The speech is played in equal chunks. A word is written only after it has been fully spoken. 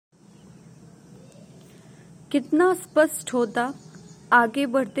कितना स्पष्ट होता आगे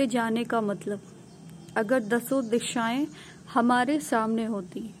बढ़ते जाने का मतलब, अगर दसों दिशाएं हमारे सामने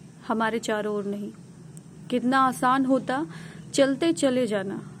होती, हमारे चारों ओर नहीं। कितना आसान होता चलते चले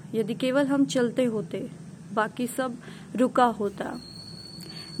जाना, यदि केवल हम चलते होते, बाकी सब रुका होता।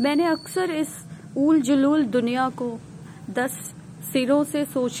 मैंने अक्सर इस ऊल जुलूल दुनिया को 10 सिरों से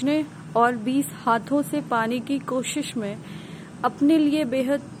सोचने और 20 हाथों से पाने की कोशिश में अपने लिए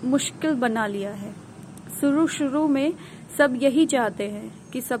बेहद मुश्किल बना लिया है। शुरू में सब यही चाहते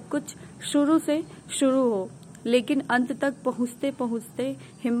हैं कि सब कुछ शुरू से शुरू हो, लेकिन अंत तक पहुंचते पहुंचते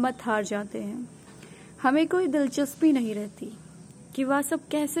हिम्मत हार जाते हैं। हमें कोई दिलचस्पी नहीं रहती कि वह सब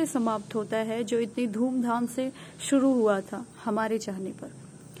कैसे समाप्त होता है जो इतनी धूमधाम से शुरू हुआ था हमारे चाहने पर।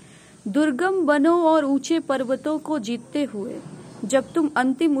 दुर्गम वनों और ऊंचे पर्वतों को जीतते हुए जब तुम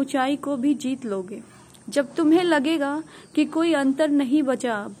अंतिम ऊंचाई को भी जीत लोगे, जब तुम्हें लगेगा कि कोई अंतर नहीं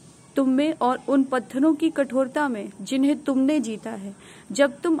बचा तुम में और उन पत्थरों की कठोरता में जिन्हें तुमने जीता है,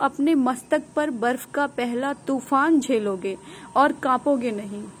 जब तुम अपने मस्तक पर बर्फ का पहला तूफान झेलोगे और कांपोगे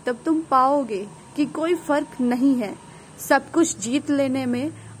नहीं, तब तुम पाओगे कि कोई फर्क नहीं है सब कुछ जीत लेने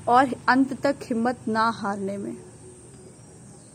में और अंत तक हिम्मत ना हारने में।